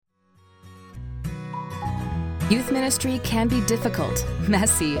Youth ministry can be difficult,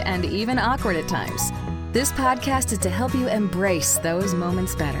 messy, and even awkward at times. This podcast is to help you embrace those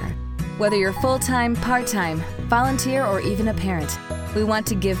moments better. Whether you're full-time, part-time, volunteer, or even a parent, we want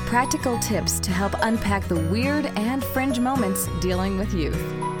to give practical tips to help unpack the weird and fringe moments dealing with youth.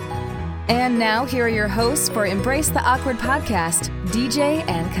 And now, here are your hosts for Embrace the Awkward podcast, DJ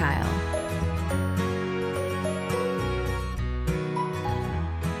and Kyle.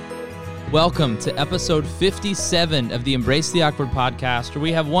 Welcome to episode 57 of the Embrace the Awkward podcast, where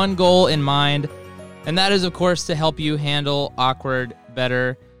we have one goal in mind, and that is, of course, to help you handle awkward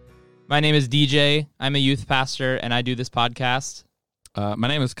better. My name is DJ. I'm a youth pastor, and I do this podcast. My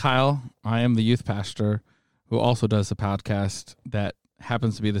name is Kyle. I am the youth pastor who also does a podcast that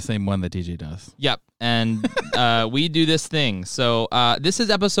happens to be the same one that DJ does. Yep, and we do this thing. So this is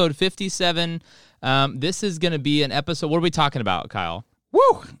episode 57. This is going to be an episode. What are we talking about, Kyle?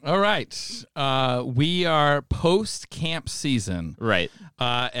 Woo! All right. We are post-camp season. Right.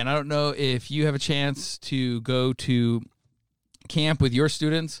 And I don't know if you have a chance to go to camp with your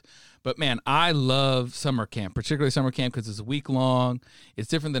students, but man, I love summer camp, particularly summer camp because it's a week long. It's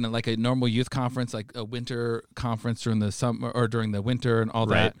different than like a normal youth conference, like a winter conference during the summer or during the winter and all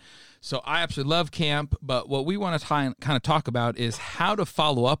that. So I absolutely love camp, but what we want to kind of talk about is how to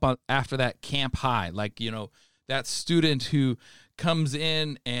follow up on after that camp high. Like, you know, that student who comes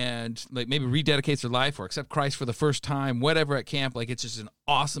in and like maybe rededicates their life or accept Christ for the first time, whatever at camp, like it's just an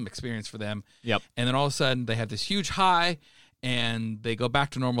awesome experience for them. Yep. And then all of a sudden they have this huge high and they go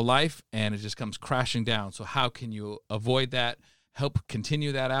back to normal life and it just comes crashing down. So how can you avoid that? Help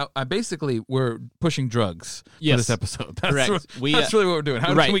continue that out. We're pushing drugs for this episode. That's correct. That's really what we're doing.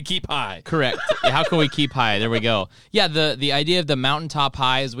 How can we keep high? Correct. How can we keep high? There we go. Yeah, the idea of the mountaintop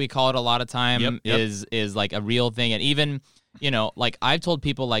high, as we call it a lot of time, is like a real thing. And even, you know, like I've told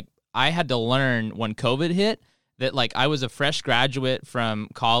people, like I had to learn when COVID hit that like I was a fresh graduate from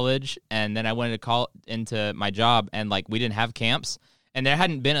college, and then I went into my job, and like we didn't have camps, and there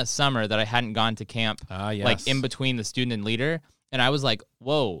hadn't been a summer that I hadn't gone to camp, like in between the student and leader. And I was like,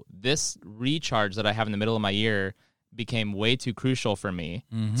 whoa, this recharge that I have in the middle of my year became way too crucial for me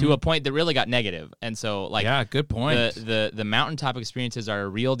to a point that really got negative. And so, like, yeah, good point. The mountaintop experiences are a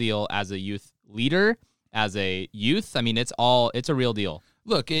real deal as a youth leader, as a youth. I mean, it's a real deal.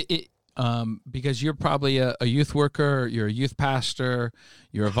 Look, because you're probably a youth worker, you're a youth pastor,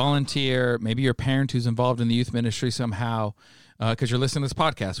 you're a volunteer, maybe you're a parent who's involved in the youth ministry somehow. Because you're listening to this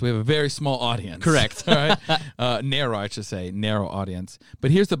podcast. We have a very small audience. Correct. All right? Narrow audience.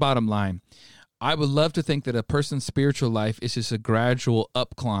 But here's the bottom line. I would love to think that a person's spiritual life is just a gradual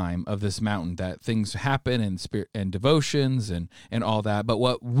up climb of this mountain, that things happen and devotions and all that. But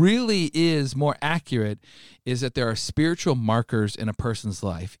what really is more accurate is that there are spiritual markers in a person's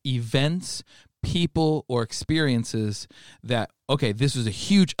life, events, people, or experiences that, okay, this was a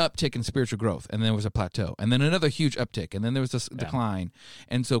huge uptick in spiritual growth, and then there was a plateau, and then another huge uptick, and then there was a decline.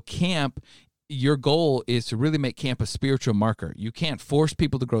 And so camp, your goal is to really make camp a spiritual marker. You can't force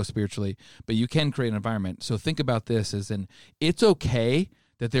people to grow spiritually, but you can create an environment. So think about this as in, it's okay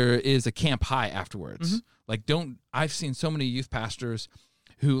that there is a camp high afterwards. Like, I've seen so many youth pastors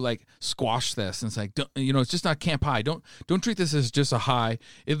who like squash this and it's like, it's just not camp high. Don't treat this as just a high.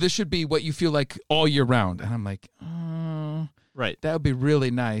 This should be what you feel like all year round. And I'm like, right. That would be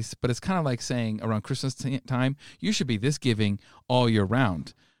really nice. But it's kind of like saying around Christmas time, you should be this giving all year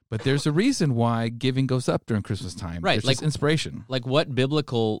round. But there's a reason why giving goes up during Christmas time. Right. It's like inspiration. Like what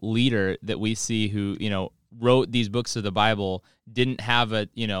biblical leader that we see who, wrote these books of the Bible didn't have a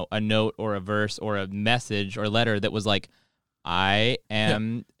note or a verse or a message or letter that was like, I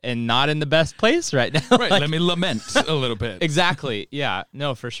am and not in the best place right now. Right, let me lament a little bit. Exactly. Yeah,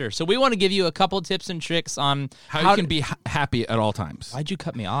 no, for sure. So we want to give you a couple tips and tricks on how you can be happy at all times. Why'd you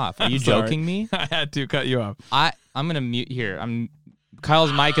cut me off? Are you joking me? I had to cut you off. I'm going to mute here.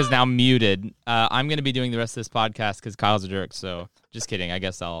 Kyle's mic is now muted. I'm going to be doing the rest of this podcast because Kyle's a jerk. So just kidding. I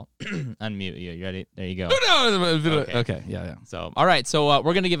guess I'll unmute you. You ready? There you go. Okay. Yeah. So, all right. So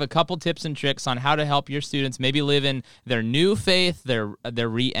we're going to give a couple tips and tricks on how to help your students maybe live in their new faith, their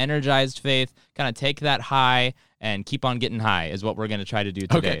re-energized faith, kind of take that high and keep on getting high is what we're going to try to do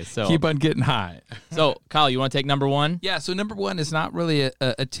today. Okay. So keep on getting high. So, Kyle, you want to take number one? Yeah. So number one is not really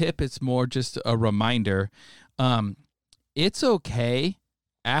a tip. It's more just a reminder. It's okay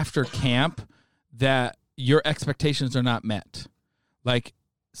after camp that your expectations are not met. Like,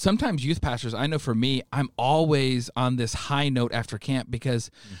 sometimes youth pastors, I know for me, I'm always on this high note after camp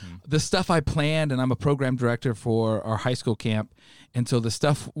because the stuff I planned, and I'm a program director for our high school camp, and so the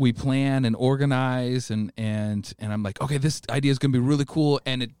stuff we plan and organize, and I'm like, okay, this idea is going to be really cool,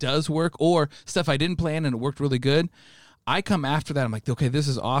 and it does work, or stuff I didn't plan and it worked really good. I come after that, I'm like, okay, this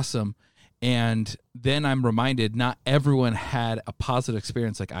is awesome, and then I'm reminded not everyone had a positive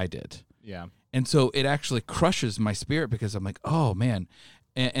experience like I did. Yeah. And so it actually crushes my spirit because I'm like, oh, man.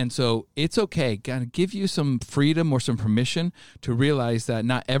 And so it's okay. Gotta give you some freedom or some permission to realize that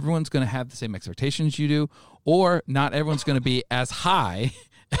not everyone's going to have the same expectations you do, or not everyone's going to be as high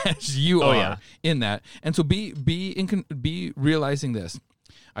as you are in that. And so be realizing this.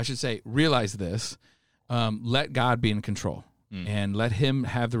 I should say, realize this. Let God be in control and let him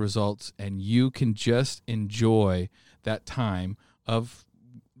have the results, and you can just enjoy that time of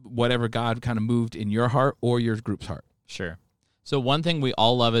whatever God kind of moved in your heart or your group's heart. Sure. So one thing we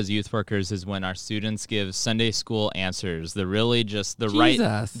all love as youth workers is when our students give Sunday school answers. They're really just the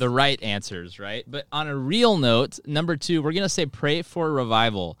right answers, right? But on a real note, number 2, we're going to say pray for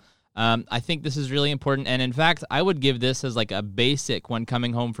revival. I think this is really important. And in fact, I would give this as like a basic when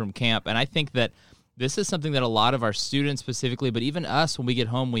coming home from camp. And I think that this is something that a lot of our students specifically, but even us when we get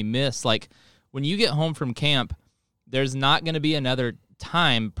home, we miss. Like when you get home from camp, there's not going to be another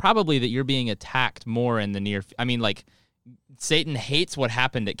time probably that you're being attacked more in the Satan hates what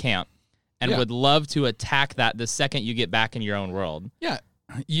happened at camp and would love to attack that the second you get back in your own world. Yeah.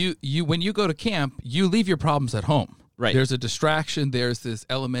 You when you go to camp, you leave your problems at home. Right. There's a distraction. There's this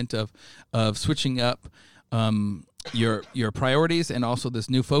element of switching up your priorities and also this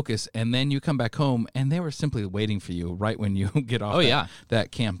new focus. And then you come back home and they were simply waiting for you right when you get off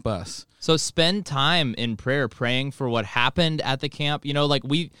that camp bus. So spend time in prayer, praying for what happened at the camp. You know, like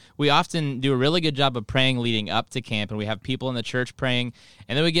we often do a really good job of praying leading up to camp, and we have people in the church praying,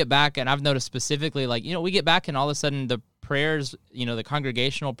 and then we get back, and I've noticed specifically, like, we get back and all of a sudden the prayers, the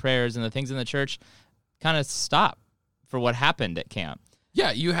congregational prayers and the things in the church kind of stop for what happened at camp.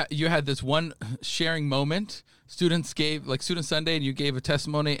 Yeah, you had this one sharing moment. Students gave, like Student Sunday, and you gave a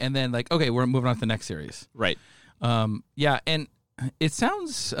testimony, and then like, okay, we're moving on to the next series. Right. And it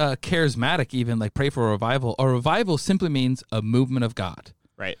sounds charismatic even, like pray for a revival. A revival simply means a movement of God.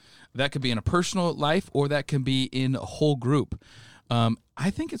 Right. That could be in a personal life, or that can be in a whole group.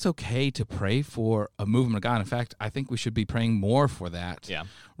 I think it's okay to pray for a movement of God. In fact, I think we should be praying more for that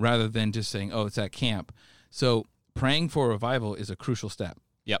rather than just saying, oh, it's at camp. So praying for a revival is a crucial step.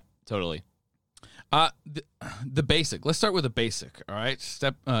 Yep, totally. The basic. Let's start with the basic, all right?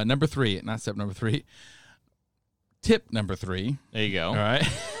 Step number 3, not step number 3. Tip number 3. There you go. All right.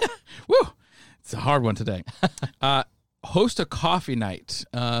 Woo! It's a hard one today. Host a coffee night.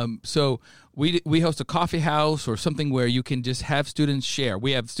 So we host a coffee house or something where you can just have students share.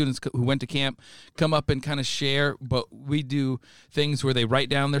 We have students who went to camp come up and kind of share, but we do things where they write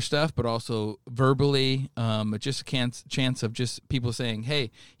down their stuff, but also verbally, just a chance of just people saying,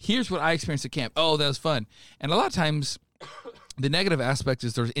 hey, here's what I experienced at camp. Oh, that was fun. And a lot of times the negative aspect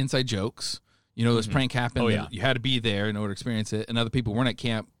is there's inside jokes. This prank happened. Oh, yeah. You had to be there in order to experience it, and other people weren't at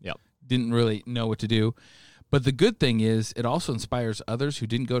camp, Yep. didn't really know what to do. But the good thing is it also inspires others who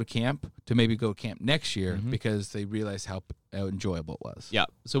didn't go to camp to maybe go to camp next year because they realize how enjoyable it was. Yeah,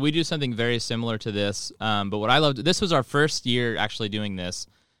 so we do something very similar to this. But what I loved, this was our first year actually doing this.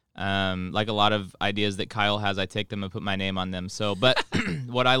 Like a lot of ideas that Kyle has, I take them and put my name on them. So, but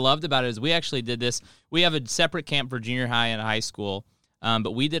what I loved about it is we actually did this. We have a separate camp for junior high and high school,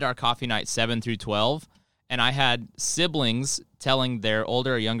 but we did our coffee night 7 through 12. And I had siblings telling their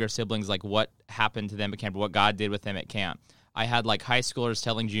older or younger siblings like what happened to them at camp, what God did with them at camp. I had like high schoolers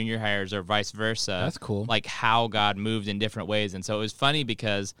telling junior hires or vice versa. That's cool. Like how God moved in different ways. And so it was funny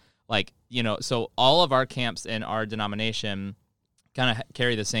because so all of our camps in our denomination kind of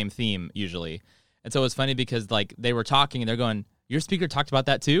carry the same theme usually. And so it was funny because like they were talking and they're going, your speaker talked about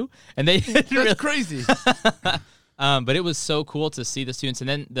that too? And they That's crazy. But it was so cool to see the students. And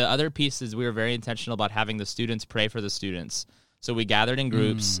then the other piece is we were very intentional about having the students pray for the students. So we gathered in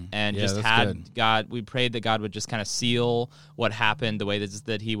groups and just had good. God, we prayed that God would just kind of seal what happened, the way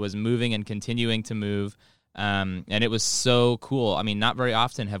that he was moving and continuing to move. And it was so cool. I mean, not very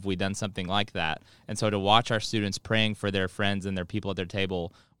often have we done something like that. And so to watch our students praying for their friends and their people at their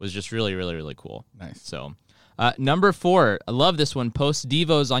table was just really, really, really cool. Nice. So number 4, I love this one. Post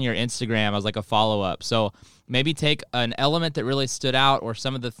devos on your Instagram as like a follow-up. So maybe take an element that really stood out, or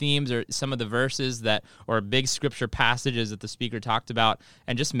some of the themes or some of the verses that, or big scripture passages that the speaker talked about,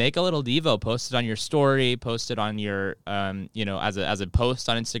 and just make a little Devo, post it on your story, post it on your, as a post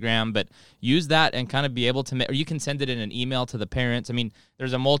on Instagram, but use that and kind of be able to, or you can send it in an email to the parents. I mean,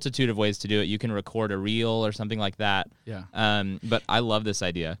 there's a multitude of ways to do it. You can record a reel or something like that. Yeah. But I love this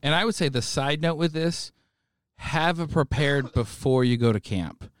idea. And I would say the side note with this, have it prepared before you go to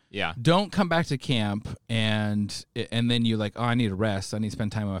camp. Yeah. Don't come back to camp and then you're like, oh, I need a rest. I need to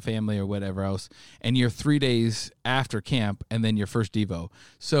spend time with my family or whatever else. And you're 3 days after camp and then your first Devo.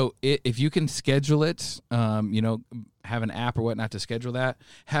 So if you can schedule it, have an app or whatnot to schedule that,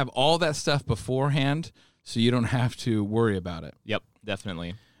 have all that stuff beforehand so you don't have to worry about it. Yep,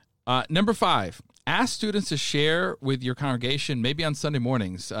 definitely. Number 5, ask students to share with your congregation, maybe on Sunday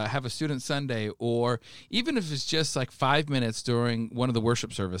mornings, have a student Sunday, or even if it's just like 5 minutes during one of the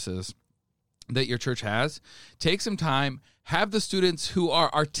worship services that your church has, take some time, have the students who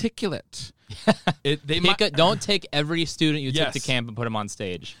are articulate. Don't take every student you took Yes. to camp and put them on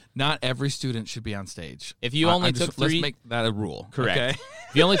stage. Not every student should be on stage. If you only took 3, let's make that a rule. correct. Okay?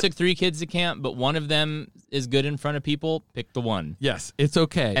 If you only took 3 kids to camp, but one of them is good in front of people, pick the one. Yes, it's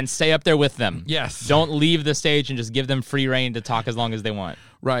okay. And stay up there with them. Yes. Don't leave the stage and just give them free reign to talk as long as they want.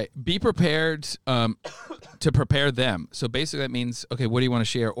 Right. Be prepared to prepare them. So basically that means, okay, what do you want to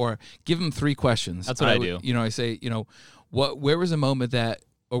share? Or give them 3 questions. That's what I do. I say, where was a moment that,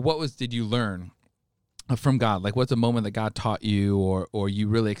 or did you learn from God? Like, what's a moment that God taught you, or you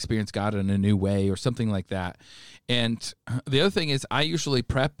really experienced God in a new way, or something like that. And the other thing is, I usually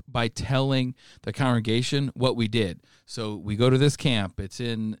prep by telling the congregation what we did. So we go to this camp. It's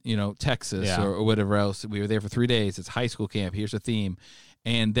in, Texas or whatever else. We were there for 3 days. It's high school camp. Here's a theme.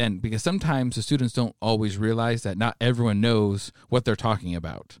 And then, because sometimes the students don't always realize that not everyone knows what they're talking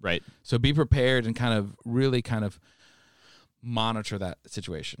about. Right. So be prepared and really monitor that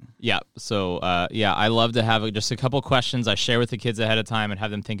situation. Yeah. So, I love to have just a couple questions I share with the kids ahead of time and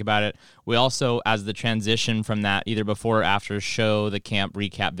have them think about it. We also, as the transition from that, either before or after, show the camp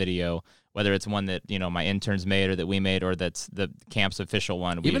recap video, whether it's one that, my interns made or that we made, or that's the camp's official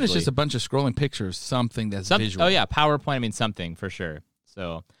one. Even if it's just a bunch of scrolling pictures, something that's visual. Oh, yeah. PowerPoint, something for sure.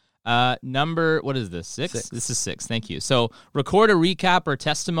 So, what is this? 6? This is 6. Thank you. So record a recap or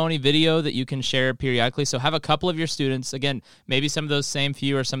testimony video that you can share periodically. So have a couple of your students, again, maybe some of those same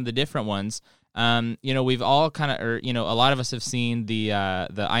few or some of the different ones. We've all a lot of us have seen the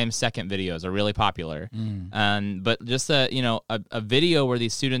I Am Second videos are really popular. But just a video where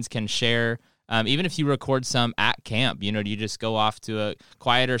these students can share, even if you record some at camp, you just go off to a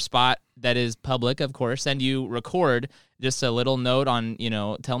quieter spot that is public, of course, and you record just a little note on,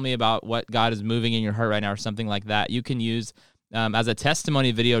 tell me about what God is moving in your heart right now, or something like that. You can use as a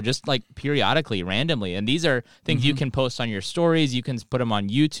testimony video, just like periodically, randomly. And these are things you can post on your stories. You can put them on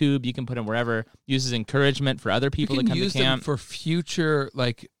YouTube. You can put them wherever. Uses encouragement for other people to come to camp. You can use them for future,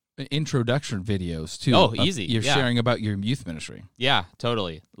 introduction videos, too. Oh, easy. You're sharing about your youth ministry. Yeah,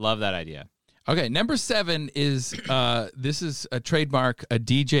 totally. Love that idea. Okay, number 7 is, this is a trademark, a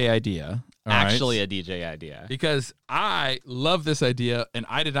DJ idea. Actually a DJ idea. Because I love this idea, and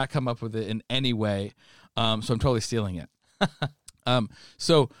I did not come up with it in any way, so I'm totally stealing it.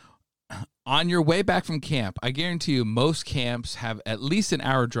 So on your way back from camp, I guarantee you most camps have at least an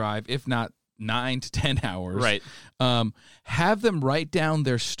hour drive, if not 9 to 10 hours. Right. Have them write down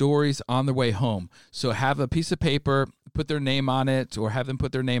their stories on their way home. So have a piece of paper, put their name on it, or have them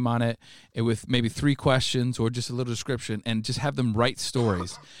put their name on it with maybe 3 questions or just a little description, and just have them write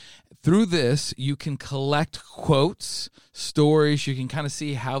stories. Through this, you can collect quotes, stories. You can kind of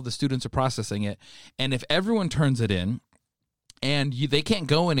see how the students are processing it. And if everyone turns it in, and they can't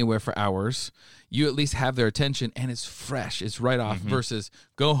go anywhere for hours, you at least have their attention, and it's fresh. It's right off versus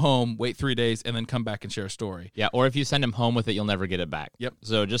go home, wait 3 days, and then come back and share a story. Yeah, or if you send them home with it, you'll never get it back. Yep.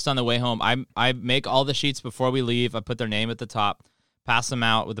 So just on the way home, I make all the sheets before we leave. I put their name at the top, pass them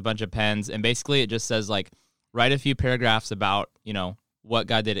out with a bunch of pens, and basically it just says, write a few paragraphs about, what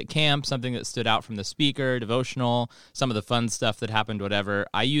God did at camp, something that stood out from the speaker, devotional, some of the fun stuff that happened, whatever.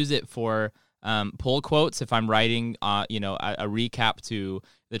 I use it for pull quotes if I'm writing, a recap to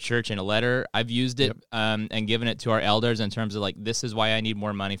the church in a letter. I've used it and given it to our elders in terms of this is why I need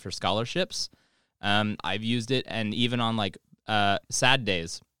more money for scholarships. I've used it, and even on sad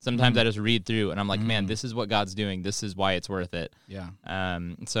days, sometimes I just read through and I'm like, man, this is what God's doing. This is why it's worth it. Yeah.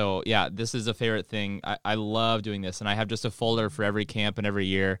 So yeah, this is a favorite thing. I love doing this, and I have just a folder for every camp and every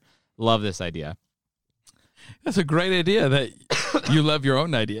year. Love this idea. That's a great idea that you love your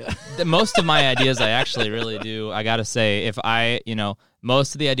own idea. Most of my ideas I actually really do. I got to say, if I,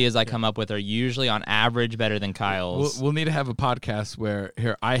 most of the ideas I come up with are usually on average better than Kyle's. We'll need to have a podcast where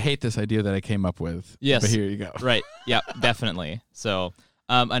I hate this idea that I came up with. Yes. But here you go. Right. Yeah, definitely. So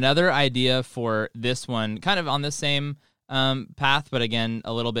another idea for this one, kind of on the same path, but again,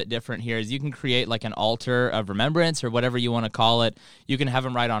 a little bit different here, is you can create like an altar of remembrance or whatever you want to call it. You can have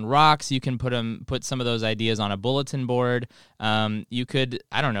them write on rocks. You can put some of those ideas on a bulletin board. You could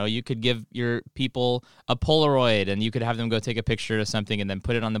give your people a Polaroid and you could have them go take a picture of something and then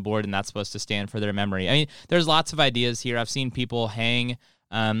put it on the board, and that's supposed to stand for their memory. I mean, there's lots of ideas here. I've seen people hang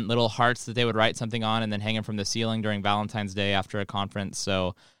little hearts that they would write something on and then hang them from the ceiling during Valentine's Day after a conference.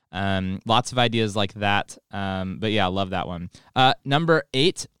 So lots of ideas like that. But yeah, I love that one. Number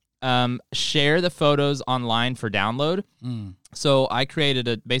 8, share the photos online for download. So I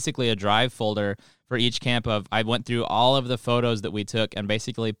created basically a drive folder for each camp I went through all of the photos that we took and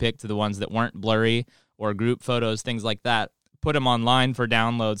basically picked the ones that weren't blurry or group photos, things like that, put them online for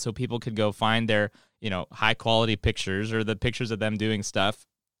download so people could go find their, high quality pictures or the pictures of them doing stuff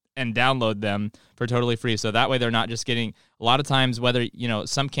and download them for totally free. So that way they're not just getting, a lot of times, whether,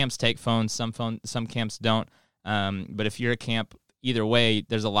 some camps take phones, some camps don't. But if you're a camp, either way,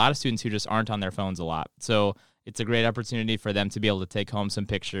 there's a lot of students who just aren't on their phones a lot. So it's a great opportunity for them to be able to take home some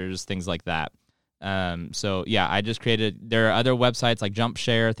pictures, things like that. So yeah, I just there are other websites like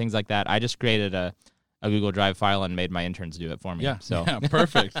JumpShare, things like that. I just created a Google Drive file and made my interns do it for me. Yeah. So yeah,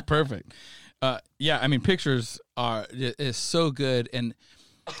 perfect. Perfect. I mean, pictures is so good. And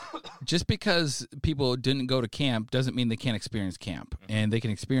just because people didn't go to camp doesn't mean they can't experience camp, and they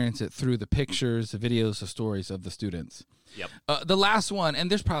can experience it through the pictures, the videos, the stories of the students. Yep. The last one, and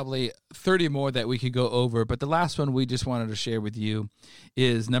there's probably 30 more that we could go over, but the last one we just wanted to share with you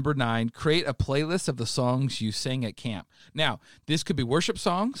is number 9, create a playlist of the songs you sang at camp. Now, this could be worship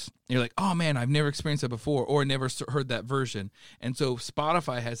songs. You're like, oh man, I've never experienced that before or never heard that version. And so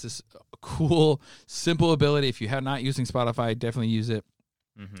Spotify has this cool, simple ability. If you have not using Spotify, definitely use it.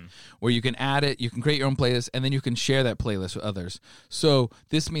 Where you can add it, you can create your own playlist, and then you can share that playlist with others. So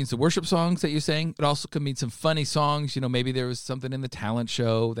this means the worship songs that you sang. It also could mean some funny songs. Maybe there was something in the talent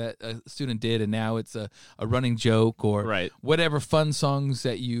show that a student did, and now it's a running joke, or whatever fun songs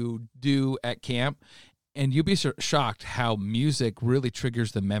that you do at camp. And you'll be shocked how music really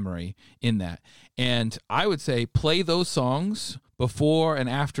triggers the memory in that. And I would say play those songs before and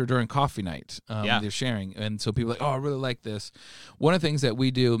after during coffee night. They're sharing. And so people are like, oh, I really like this. One of the things that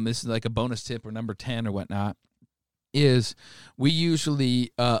we do, and this is like a bonus tip or number 10 or whatnot, is we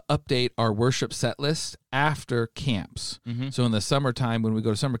usually update our worship set list after camps. So in the summertime, when we go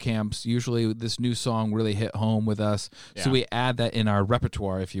to summer camps, usually this new song really hit home with us. So we add that in our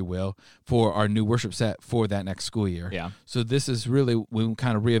repertoire, if you will, for our new worship set for that next school year. So this is really, we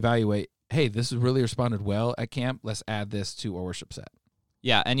kind of reevaluate, hey, this has really responded well at camp. Let's add this to our worship set.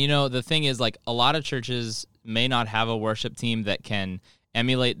 Yeah, and the thing is, like, a lot of churches may not have a worship team that can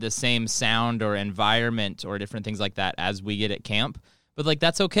emulate the same sound or environment or different things like that as we get at camp, but like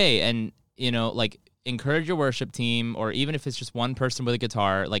that's okay. And like, encourage your worship team, or even if it's just one person with a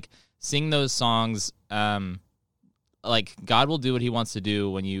guitar, like, sing those songs. Like, God will do what he wants to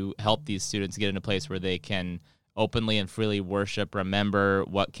do when you help these students get in a place where they can openly and freely worship, remember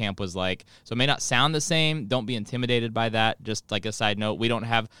what camp was like. So it may not sound the same. Don't be intimidated by that. Just like a side note, when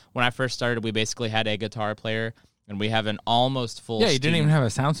I first started, we basically had a guitar player, and we have an almost full. Yeah, you didn't even have a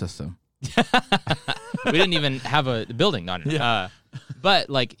sound system. We didn't even have a building. But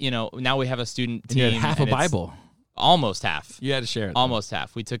like, now we have a student team. And you had half a Bible. Almost half. You had to share it. Almost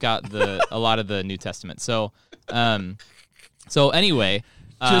half. We took out a lot of the New Testament. So anyway.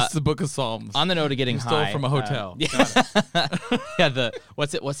 Just the Book of Psalms. On the note of getting high. Stole from a hotel. Yeah, the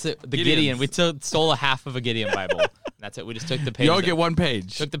Gideon. We stole a half of a Gideon Bible. That's it. We just took the pages. You all get one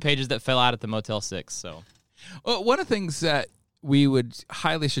page. Took the pages that fell out at the Motel 6. So, one of the things that we would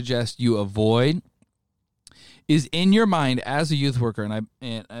highly suggest you avoid is, in your mind as a youth worker, and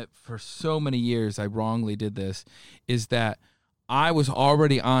I for so many years I wrongly did this, is that I was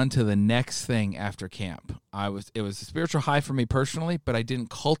already on to the next thing after camp. It was a spiritual high for me personally, but I didn't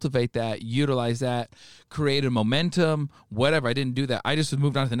cultivate that, utilize that, create a momentum, whatever. I didn't do that. I just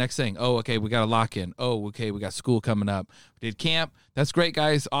moved on to the next thing. Oh, okay, we got a lock-in. Oh, okay, we got school coming up. We did camp. That's great,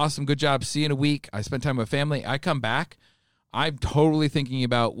 guys. Awesome. Good job. See you in a week. I spent time with family. I come back. I'm totally thinking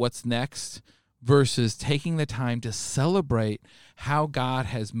about what's next. versus taking the time to celebrate how God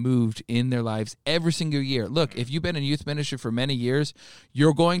has moved in their lives every single year. Look, if you've been in youth ministry for many years,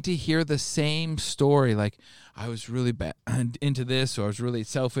 you're going to hear the same story, like, I was really bad into this, or I was really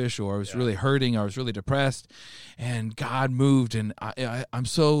selfish, or I was really hurting, or I was really depressed, and God moved, and I'm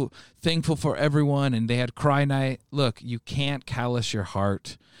so thankful for everyone, and they had cry night. Look, you can't callous your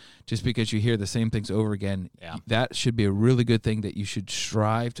heart just because you hear the same things over again. Yeah. That should be a really good thing, that you should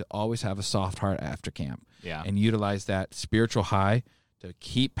strive to always have a soft heart after camp. Yeah. And utilize that spiritual high to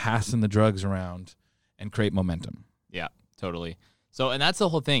keep passing the drugs around and create momentum. Yeah, totally. So, and that's the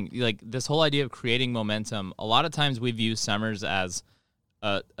whole thing. Like, this whole idea of creating momentum, a lot of times we view summers as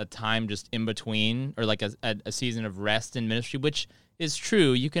a time just in between, or like a season of rest in ministry, which is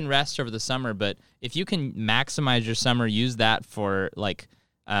true. You can rest over the summer, but if you can maximize your summer, use that for like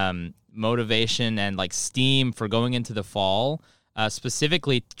motivation and like steam for going into the fall,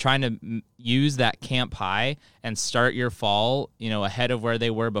 specifically trying to use that camp high and start your fall, ahead of where they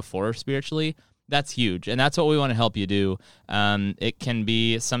were before spiritually. That's huge. And that's what we want to help you do. It can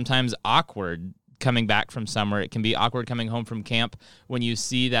be sometimes awkward coming back from summer. It can be awkward coming home from camp when you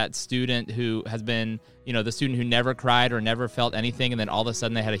see that student who has been, the student who never cried or never felt anything, and then all of a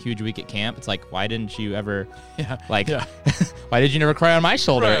sudden they had a huge week at camp. It's like, why didn't you ever, why did you never cry on my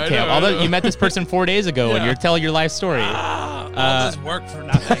shoulder at camp? Although you met this person 4 days ago and you're telling your life story. All this work for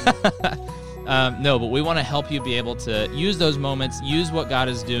nothing. No, but we want to help you be able to use those moments, use what God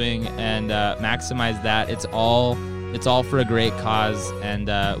is doing, and maximize that. It's all for a great cause, and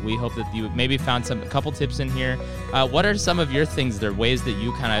we hope that you maybe found a couple tips in here. What are some of your things, there ways that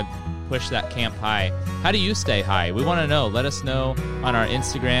you kind of push that camp high? How do you stay high? We want to know. Let us know on our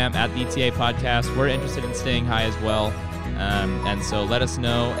Instagram at the ETA Podcast. We're interested in staying high as well, and so let us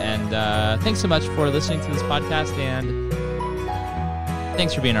know. And thanks so much for listening to this podcast, and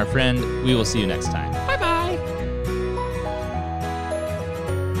thanks for being our friend. We will see you next time. Bye.